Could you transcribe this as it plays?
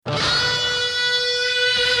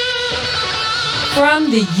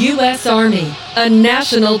From the U.S. Army, a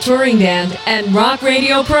national touring band and rock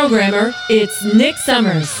radio programmer, it's Nick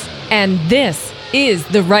Summers. And this is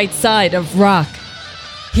The Right Side of Rock.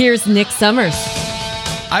 Here's Nick Summers.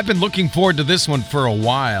 I've been looking forward to this one for a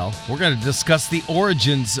while. We're going to discuss the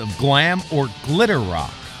origins of glam or glitter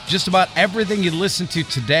rock. Just about everything you listen to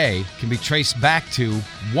today can be traced back to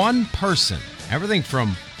one person. Everything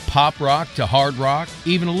from pop rock to hard rock,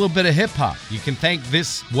 even a little bit of hip-hop. You can thank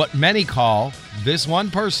this, what many call this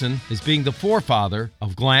one person, as being the forefather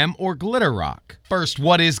of glam or glitter rock. First,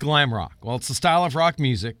 what is glam rock? Well, it's a style of rock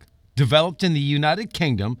music developed in the United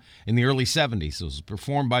Kingdom in the early 70s. It was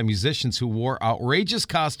performed by musicians who wore outrageous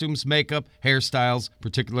costumes, makeup, hairstyles,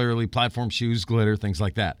 particularly platform shoes, glitter, things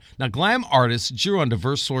like that. Now, glam artists drew on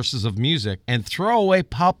diverse sources of music and throwaway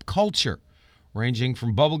pop culture, ranging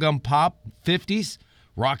from bubblegum pop, 50s,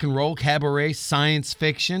 rock and roll, cabaret, science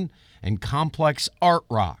fiction, and complex art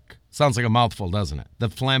rock. Sounds like a mouthful, doesn't it? The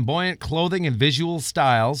flamboyant clothing and visual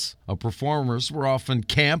styles of performers were often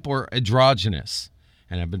camp or androgynous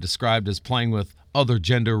and have been described as playing with other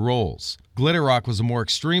gender roles. Glitter rock was a more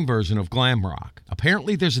extreme version of glam rock.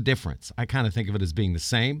 Apparently there's a difference. I kind of think of it as being the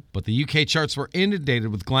same, but the UK charts were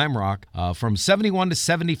inundated with glam rock from 71 to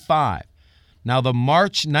 75. Now, the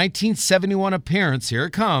March 1971 appearance, here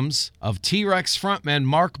it comes, of T-Rex frontman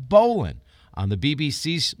Mark Bolan on the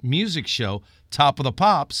BBC's music show Top of the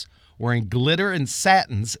Pops, wearing glitter and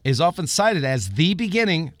satins, is often cited as the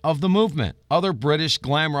beginning of the movement. Other British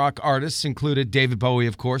glam rock artists included David Bowie,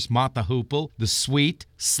 of course, Mott the Hoople, The Sweet,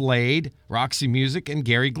 Slade, Roxy Music, and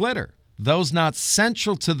Gary Glitter. Those not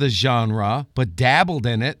central to the genre, but dabbled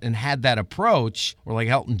in it and had that approach, were like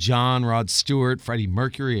Elton John, Rod Stewart, Freddie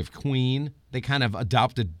Mercury of Queen. They kind of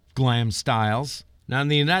adopted glam styles. Now, in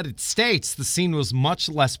the United States, the scene was much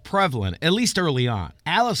less prevalent, at least early on.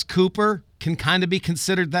 Alice Cooper can kind of be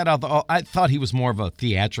considered that, although I thought he was more of a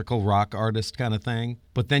theatrical rock artist kind of thing.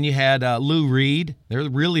 But then you had Lou Reed. They're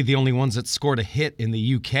really the only ones that scored a hit in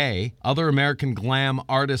the UK. Other American glam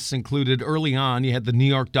artists included, early on, you had the New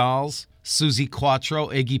York Dolls, Suzi Quatro,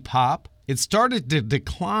 Iggy Pop. It started to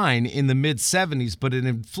decline in the mid-'70s, but it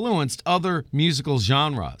influenced other musical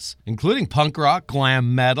genres, including punk rock,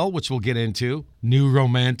 glam metal, which we'll get into, new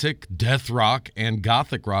romantic, death rock, and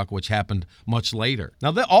gothic rock, which happened much later.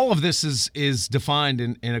 Now, all of this is defined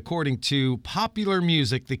in according to Popular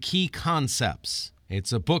Music, the Key Concepts.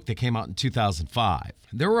 It's a book that came out in 2005.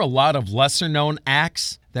 There were a lot of lesser-known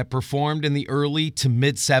acts that performed in the early to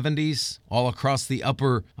mid-'70s all across the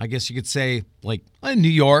upper, I guess you could say, like New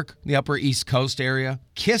York, the upper East Coast area.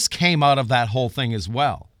 Kiss came out of that whole thing as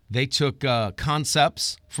well. They took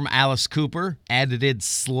concepts from Alice Cooper, added in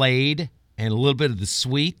Slade, and a little bit of The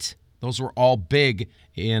Sweet. Those were all big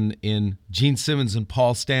in Gene Simmons and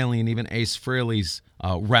Paul Stanley and even Ace Frehley's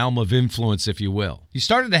realm of influence, if you will. You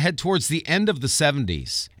started to head towards the end of the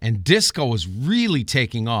 70s, and disco was really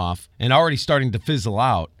taking off and already starting to fizzle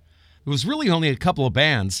out. It was really only a couple of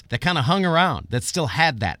bands that kind of hung around that still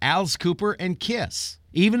had that, Alice Cooper and Kiss.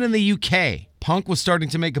 Even in the UK, punk was starting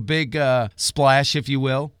to make a big splash, if you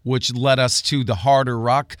will, which led us to the harder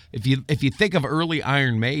rock. If you think of early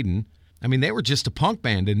Iron Maiden, I mean, they were just a punk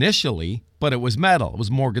band initially, but it was metal. It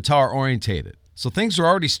was more guitar-orientated. So things were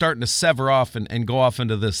already starting to sever off and go off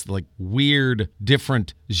into this like weird,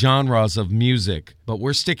 different genres of music. But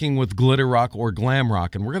we're sticking with glitter rock or glam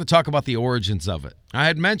rock, and we're going to talk about the origins of it. I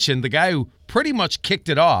had mentioned the guy who pretty much kicked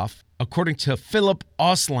it off, according to Philip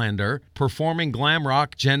Auslander, performing glam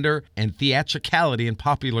rock, gender, and theatricality in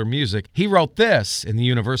popular music. He wrote this in the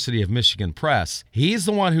University of Michigan Press. He's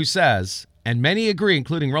the one who says, and many agree,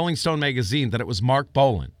 including Rolling Stone magazine, that it was Mark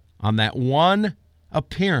Bolan on that one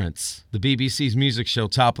appearance, the BBC's music show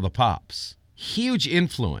Top of the Pops. Huge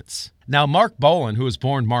influence. Now, Mark Bolan, who was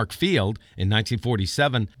born Mark Field in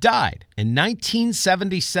 1947, died in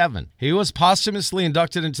 1977. He was posthumously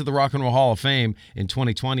inducted into the Rock and Roll Hall of Fame in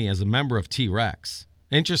 2020 as a member of T-Rex.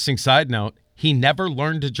 Interesting side note, he never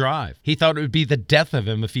learned to drive. He thought it would be the death of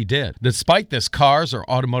him if he did. Despite this, cars or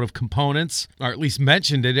automotive components, or at least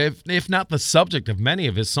mentioned it, if not the subject of many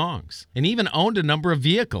of his songs, and even owned a number of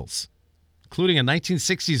vehicles, including a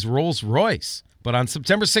 1960s Rolls-Royce. But on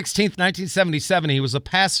September 16, 1977, he was a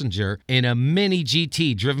passenger in a Mini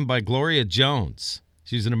GT driven by Gloria Jones.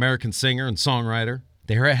 She's an American singer and songwriter.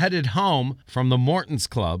 They were headed home from the Morton's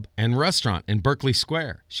Club and restaurant in Berkeley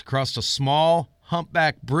Square. She crossed a small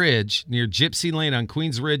humpback bridge near Gypsy Lane on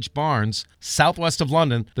Queens Ridge Barnes, southwest of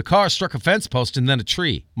London. The car struck a fence post and then a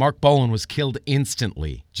tree. Mark Bolan was killed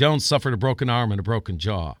instantly. Jones suffered a broken arm and a broken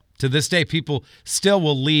jaw. To this day, people still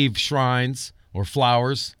will leave shrines or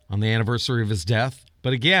flowers on the anniversary of his death.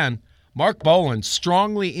 But again, Mark Bolan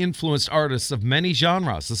strongly influenced artists of many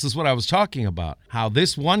genres. This is what I was talking about, how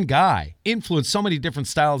this one guy influenced so many different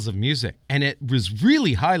styles of music, and it was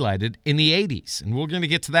really highlighted in the 80s. And we're going to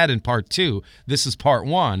get to that in part 2. This is part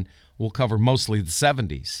 1. We'll cover mostly the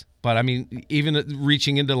 70s. But, I mean, even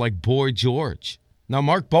reaching into, like, Boy George. Now,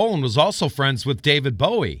 Mark Bolan was also friends with David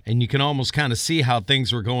Bowie, and you can almost kind of see how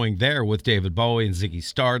things were going there with David Bowie and Ziggy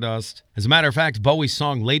Stardust. As a matter of fact, Bowie's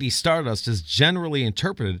song Lady Stardust is generally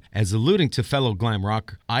interpreted as alluding to fellow glam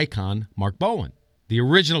rock icon Mark Bolan. The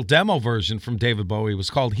original demo version from David Bowie was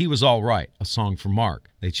called He Was All Right, a song for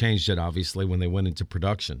Mark. They changed it, obviously, when they went into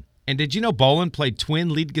production. And did you know Bolan played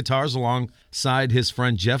twin lead guitars alongside his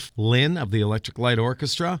friend Jeff Lynne of the Electric Light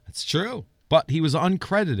Orchestra? That's true. But he was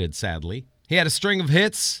uncredited, sadly. He had a string of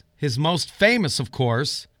hits. His most famous, of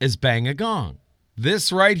course, is Bang a Gong.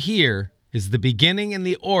 This right here is the beginning and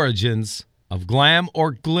the origins of glam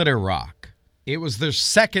or glitter rock. It was their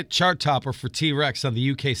second chart topper for T-Rex on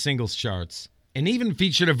the UK singles charts, and even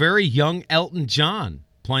featured a very young Elton John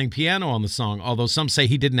playing piano on the song, although some say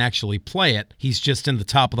he didn't actually play it. He's just in the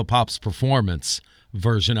Top of the Pops performance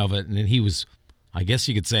version of it, and he was, I guess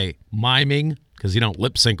you could say, miming, because you don't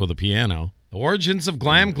lip sync with a piano. The origins of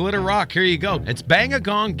glam glitter rock. Here you go. It's Bang a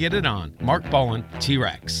Gong, Get It On. Mark Bolan,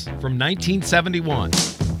 T-Rex, from 1971.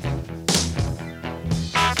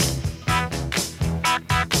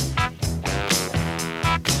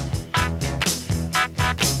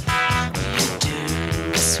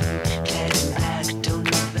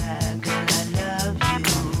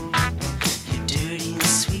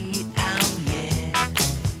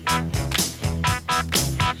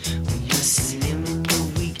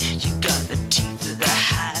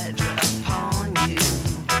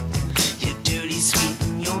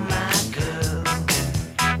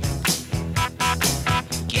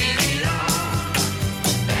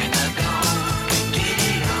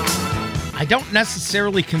 I don't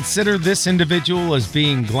necessarily consider this individual as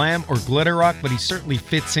being glam or glitter rock, but he certainly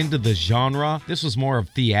fits into the genre. This was more of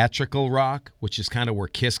theatrical rock, which is kind of where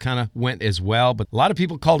Kiss kind of went as well. But a lot of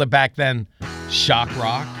people called it back then shock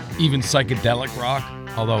rock, even psychedelic rock,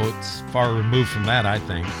 although it's far removed from that, I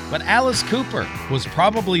think. But Alice Cooper was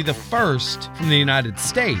probably the first from the United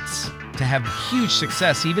States to have huge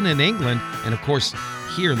success, even in England, and of course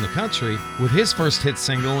here in the country, with his first hit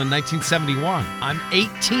single in 1971, I'm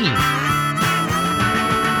 18.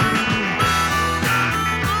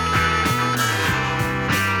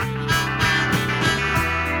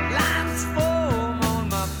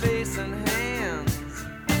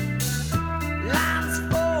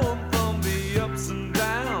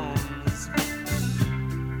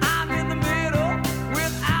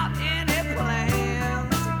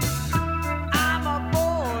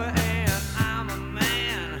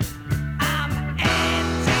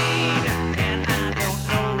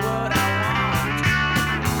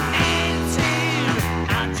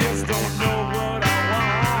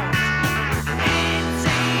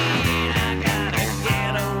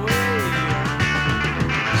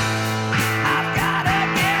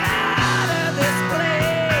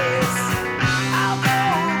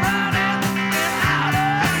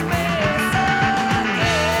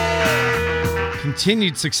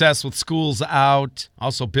 Continued success with Schools Out,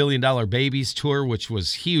 also Billion Dollar Babies Tour, which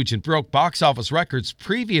was huge and broke box office records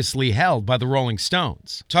previously held by the Rolling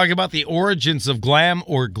Stones. Talking about the origins of glam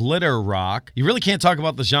or glitter rock, you really can't talk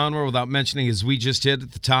about the genre without mentioning, as we just did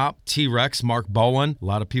at the top, T-Rex, Mark Bolan. A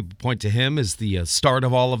lot of people point to him as the start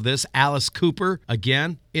of all of this. Alice Cooper,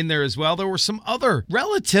 again, in there as well. There were some other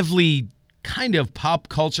relatively kind of pop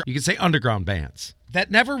culture, you could say underground bands, that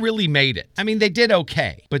never really made it. I mean, they did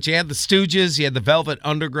okay. But you had the Stooges, you had the Velvet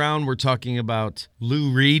Underground. We're talking about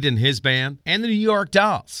Lou Reed and his band, and the New York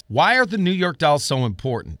Dolls. Why are the New York Dolls so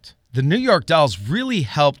important? The New York Dolls really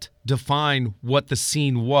helped define what the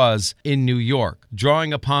scene was in New York,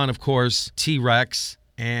 drawing upon, of course, T-Rex,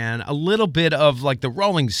 and a little bit of like the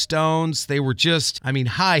Rolling Stones. They were just,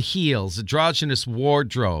 high heels, androgynous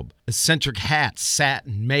wardrobe, eccentric hats,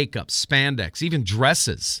 satin makeup, spandex, even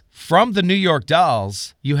dresses. From the New York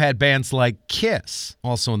Dolls, you had bands like Kiss,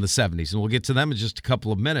 also in the 70s, and we'll get to them in just a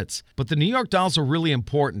couple of minutes. But the New York Dolls are really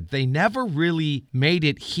important. They never really made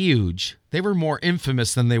it huge. They were more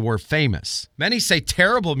infamous than they were famous. Many say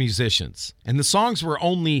terrible musicians, and the songs were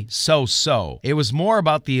only so-so. It was more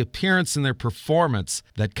about the appearance and their performance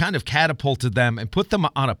that kind of catapulted them and put them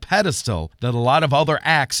on a pedestal that a lot of other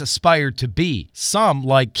acts aspired to be. Some,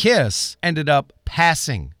 like Kiss, ended up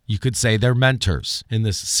passing, you could say, their mentors in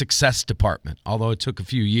this success department, although it took a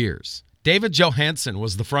few years. David Johansen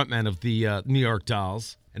was the frontman of the New York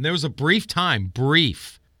Dolls, and there was a brief,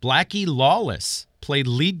 Blackie Lawless played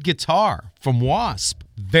lead guitar from Wasp.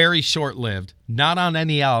 Very short-lived. Not on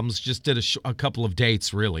any albums, just did a couple of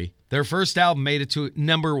dates, really. Their first album made it to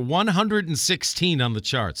number 116 on the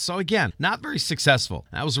charts. So again, not very successful.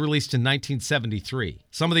 That was released in 1973.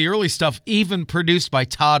 Some of the early stuff even produced by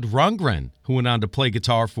Todd Rundgren, who went on to play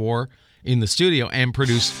guitar for in the studio and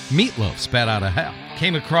produced Meatloaf's Bat Out of Hell.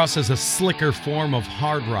 Came across as a slicker form of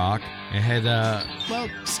hard rock. It had,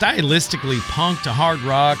 stylistically punk to hard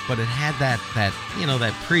rock, but it had that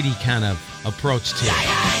pretty kind of approach to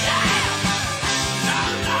it.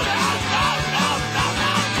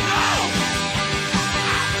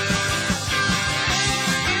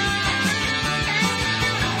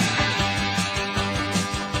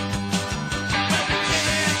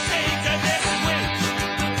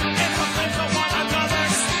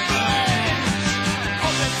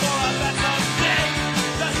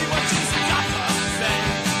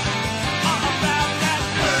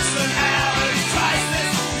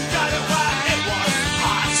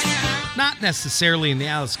 Not necessarily in the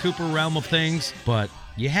Alice Cooper realm of things, but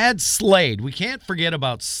you had Slade. We can't forget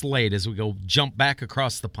about Slade as we jump back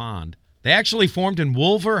across the pond. They actually formed in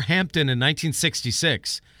Wolverhampton in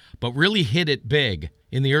 1966, but really hit it big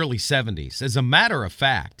in the early 70s. As a matter of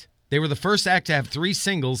fact, they were the first act to have 3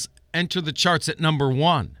 singles enter the charts at number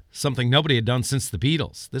 1, something nobody had done since the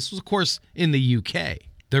Beatles. This was, of course, in the UK.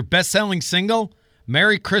 Their best-selling single,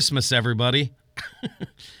 Merry Christmas, Everybody.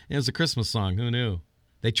 It was a Christmas song. Who knew?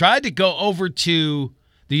 They tried to go over to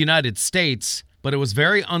the United States, but it was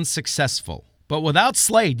very unsuccessful. But without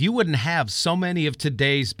Slade, you wouldn't have so many of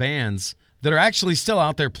today's bands that are actually still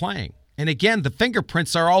out there playing. And again, the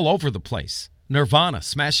fingerprints are all over the place. Nirvana,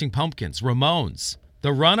 Smashing Pumpkins, Ramones,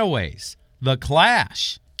 The Runaways, The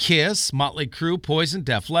Clash, Kiss, Motley Crue, Poison,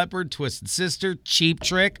 Def Leppard, Twisted Sister, Cheap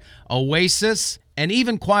Trick, Oasis, and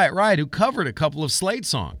even Quiet Riot, who covered a couple of Slade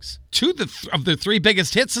songs. 2 of their 3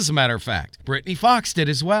 biggest hits, as a matter of fact. Britney Fox did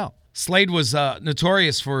as well. Slade was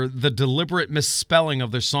notorious for the deliberate misspelling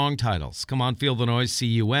of their song titles. Come On, Feel the Noise,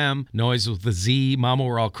 C-U-M, Noise with the Z, Mama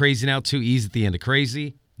We're All Crazy Now, 2 E's at the end of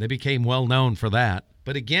Crazy. They became well known for that.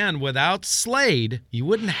 But again, without Slade, you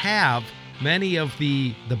wouldn't have many of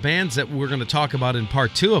the bands that we're going to talk about in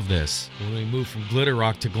part 2 of this, when we move from glitter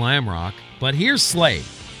rock to glam rock. But here's Slade.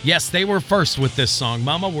 Yes, they were first with this song,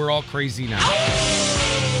 Mama, We're All Crazy Now.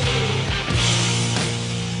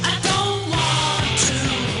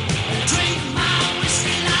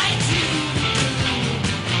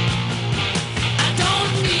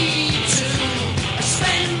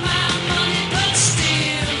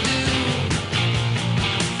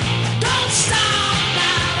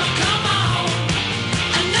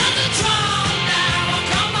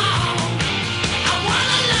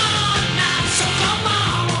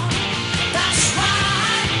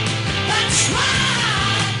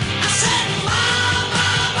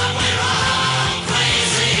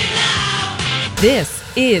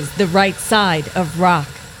 This is The Right Side of Rock.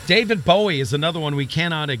 David Bowie is another one we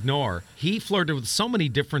cannot ignore. He flirted with so many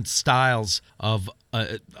different styles of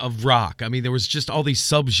rock. I mean, there was just all these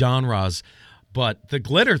subgenres, but the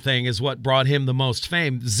glitter thing is what brought him the most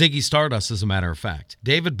fame. Ziggy Stardust, as a matter of fact.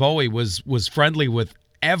 David Bowie was friendly with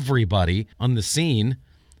everybody on the scene,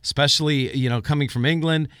 especially, coming from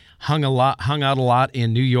England, hung out a lot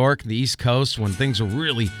in New York, the East Coast, when things were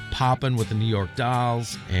really popping with the New York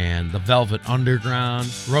Dolls and the Velvet Underground.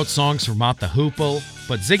 Wrote songs for Mott the Hoople.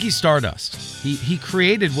 But Ziggy Stardust, he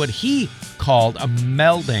created what he called a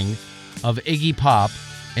melding of Iggy Pop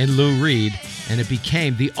and Lou Reed, and it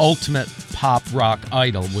became the ultimate pop rock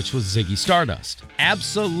idol, which was Ziggy Stardust.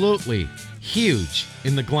 Absolutely huge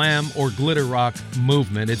in the glam or glitter rock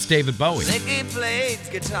movement. It's David Bowie. Ziggy played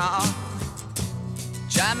guitar,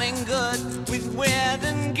 jamming good with Weird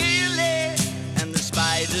and Gilly and the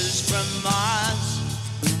Spiders from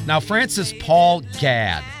Mars. Now, Francis Paul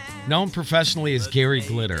Gadd, known professionally as Gary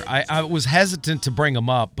Glitter. I was hesitant to bring him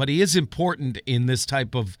up, but he is important in this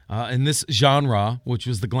type of, in this genre, which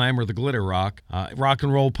was the glamour, the glitter rock. Rock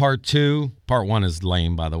and Roll Part 2. Part 1 is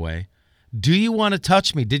lame, by the way. Do You Want to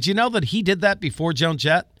Touch Me? Did you know that he did that before Joan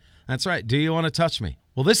Jett? That's right. Do You Want to Touch Me?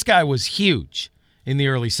 Well, this guy was huge in the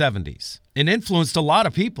early 70s and influenced a lot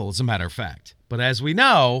of people, as a matter of fact. But as we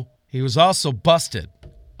know, he was also busted.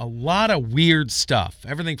 A lot of weird stuff,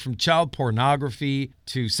 everything from child pornography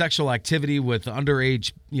to sexual activity with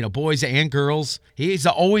underage, boys and girls. He's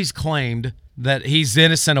always claimed that he's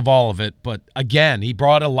innocent of all of it. But again, he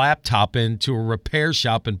brought a laptop into a repair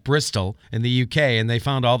shop in Bristol in the UK, and they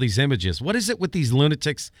found all these images. What is it with these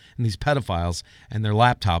lunatics and these pedophiles and their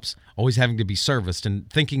laptops always having to be serviced and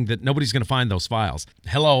thinking that nobody's going to find those files?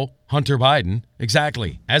 Hello, Hunter Biden.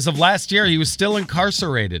 Exactly. As of last year, he was still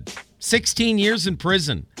incarcerated. 16 years in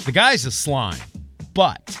prison. The guy's a slime.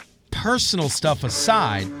 But personal stuff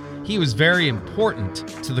aside, he was very important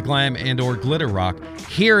to the glam and or glitter rock.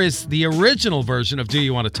 Here is the original version of Do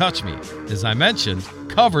You Want to Touch Me? As I mentioned,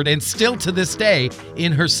 covered and still to this day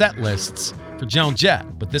in her set lists for Joan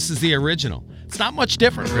Jett. But this is the original. It's not much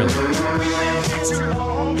different, really.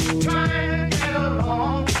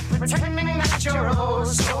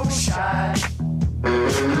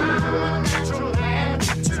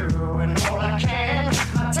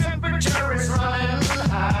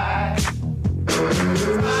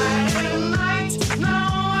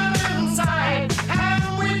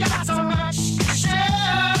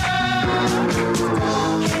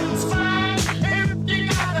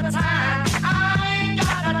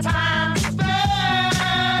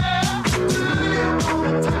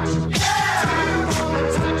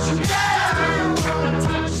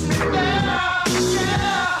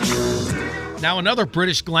 Now, another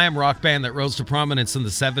British glam rock band that rose to prominence in the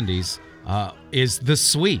 70s is The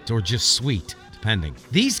Sweet, or just Sweet, depending.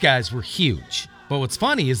 These guys were huge. But what's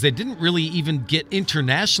funny is they didn't really even get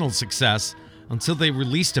international success until they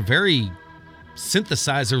released a very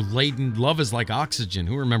synthesizer-laden Love Is Like Oxygen.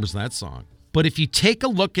 Who remembers that song? But if you take a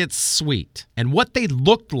look at Sweet and what they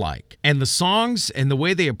looked like and the songs and the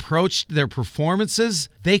way they approached their performances,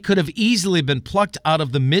 they could have easily been plucked out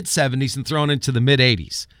of the mid-70s and thrown into the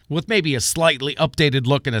mid-80s with maybe a slightly updated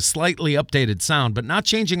look and a slightly updated sound, but not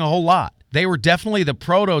changing a whole lot. They were definitely the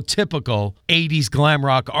prototypical 80s glam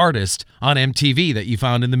rock artist on MTV that you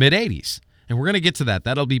found in the mid-80s. And we're going to get to that.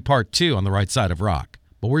 That'll be part 2 on the right side of rock.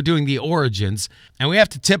 But we're doing the origins, and we have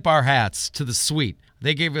to tip our hats to The Sweet.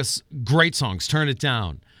 They gave us great songs, Turn It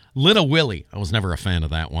Down. Little Willie, I was never a fan of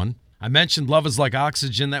that one. I mentioned Love Is Like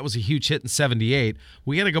Oxygen. That was a huge hit in 78.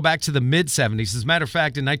 We got to go back to the mid-70s. As a matter of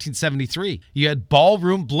fact, in 1973, you had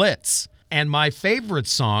Ballroom Blitz. And my favorite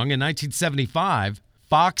song in 1975,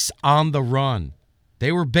 Fox on the Run.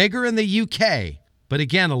 They were bigger in the UK. But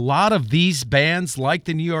again, a lot of these bands, like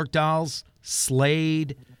the New York Dolls,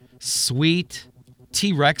 Slade, Sweet,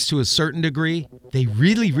 T-Rex to a certain degree, they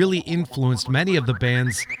really, really influenced many of the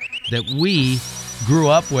bands that we grew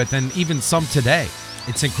up with, and even some today.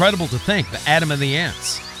 It's incredible to think that Adam and the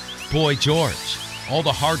Ants, Boy George, all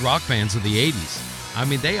the hard rock bands of the 80s, I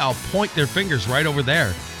mean, they all point their fingers right over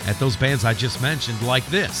there at those bands I just mentioned, like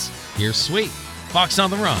this. Here's Sweet, Fox on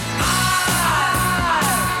the Run.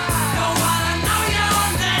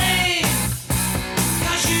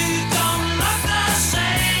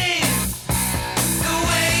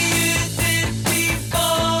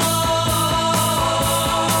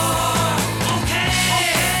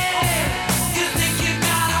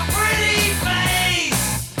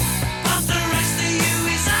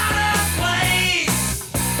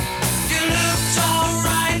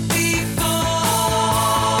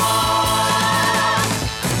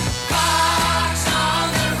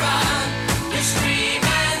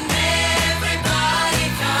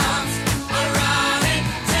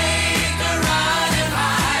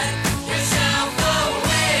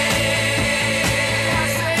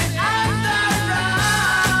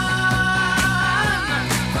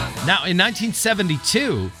 Now, in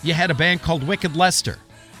 1972, you had a band called Wicked Lester.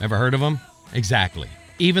 Ever heard of them? Exactly.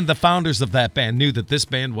 Even the founders of that band knew that this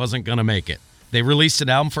band wasn't going to make it. They released an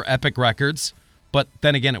album for Epic Records, but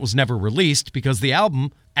then again, it was never released because the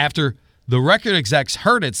album, after the record execs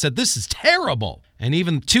heard it, said, this is terrible. And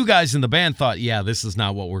even 2 guys in the band thought, yeah, this is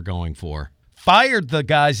not what we're going for. Fired the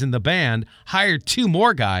guys in the band, hired 2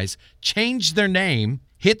 more guys, changed their name,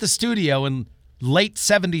 hit the studio in late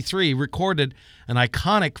 73, recorded an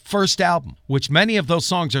iconic first album, which many of those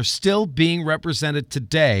songs are still being represented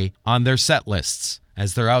today on their set lists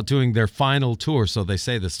as they're out doing their final tour, so they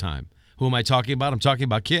say this time. Who am I talking about? I'm talking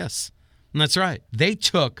about Kiss. And that's right. They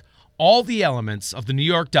took all the elements of the New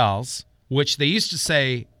York Dolls, which they used to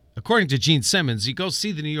say, according to Gene Simmons, you go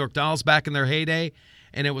see the New York Dolls back in their heyday,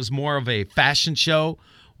 and it was more of a fashion show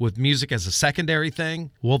with music as a secondary thing.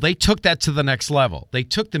 Well, they took that to the next level. They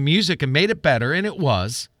took the music and made it better, and it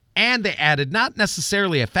was. And they added not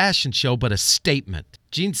necessarily a fashion show, but a statement.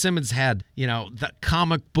 Gene Simmons had, the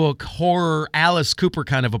comic book, horror, Alice Cooper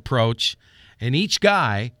kind of approach. And each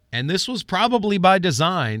guy, and this was probably by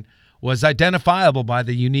design, was identifiable by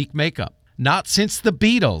the unique makeup. Not since the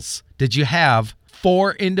Beatles did you have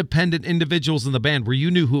 4 independent individuals in the band where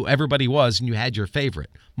you knew who everybody was and you had your favorite,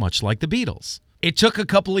 much like the Beatles. It took a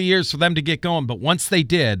couple of years for them to get going, but once they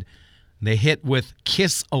did, they hit with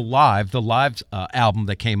Kiss Alive, the live album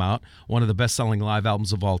that came out, one of the best-selling live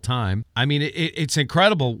albums of all time. I mean, it's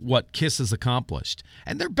incredible what Kiss has accomplished.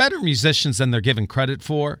 And they're better musicians than they're given credit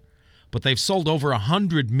for, but they've sold over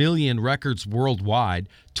 100 million records worldwide,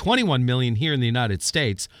 21 million here in the United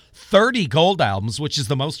States, 30 gold albums, which is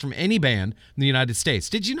the most from any band in the United States.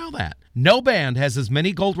 Did you know that? No band has as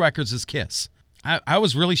many gold records as Kiss. I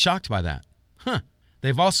was really shocked by that.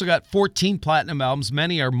 They've also got 14 platinum albums.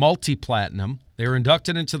 Many are multi-platinum. They were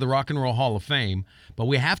inducted into the Rock and Roll Hall of Fame. But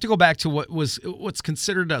we have to go back to what's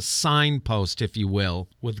considered a signpost, if you will,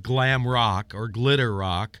 with glam rock or glitter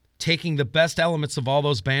rock, taking the best elements of all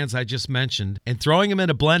those bands I just mentioned and throwing them in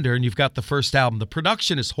a blender, and you've got the first album. The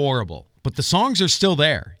production is horrible, but the songs are still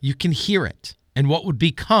there. You can hear it. And what would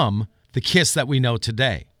become the Kiss that we know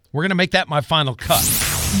today. We're going to make that my final cut.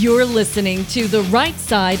 You're listening to The Right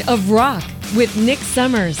Side of Rock with Nick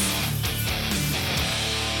Summers.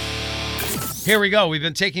 Here we go. We've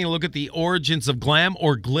been taking a look at the origins of glam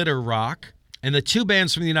or glitter rock and the two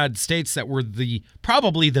bands from the United States that were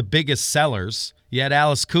probably the biggest sellers. You had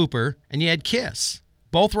Alice Cooper and you had Kiss.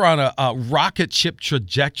 Both were on a rocket ship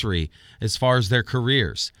trajectory as far as their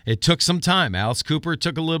careers. It took some time. Alice Cooper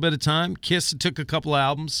took a little bit of time. Kiss took a couple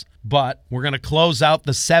albums. But we're going to close out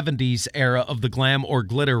the 70s era of the glam or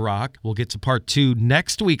glitter rock. We'll get to part 2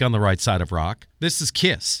 next week on The Right Side of Rock. This is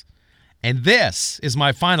Kiss. And this is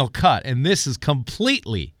my final cut. And this is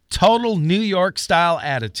completely total New York style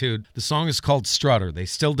attitude. The song is called Strutter. They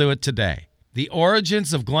still do it today. The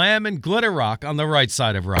origins of glam and glitter rock on The Right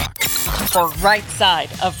Side of Rock. The Right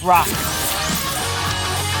Side of Rock.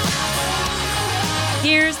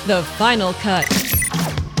 Here's the final cut.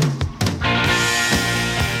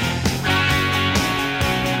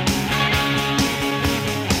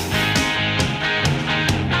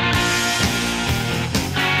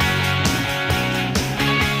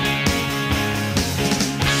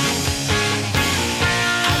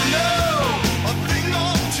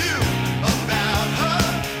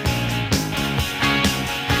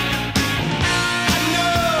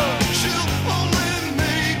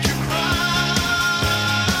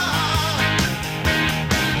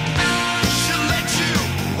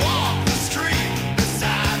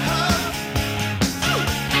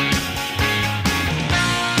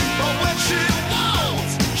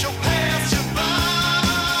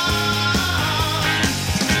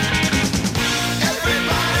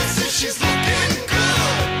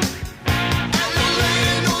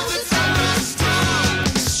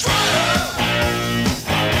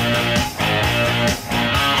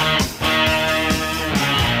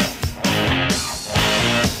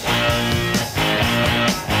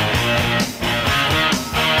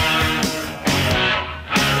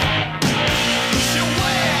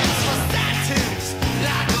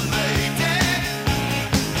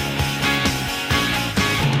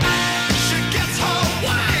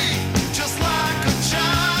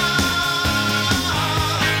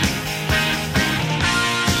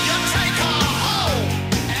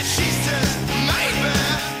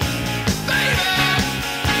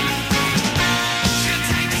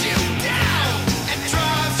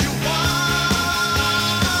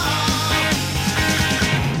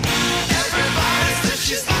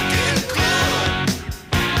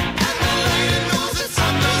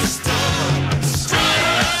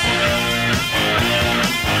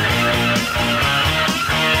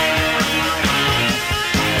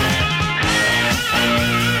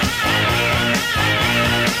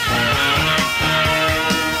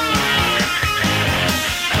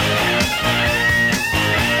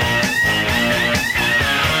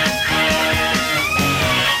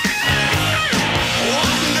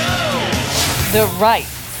 The Right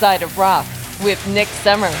Side of Rock with Nick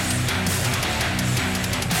Summers.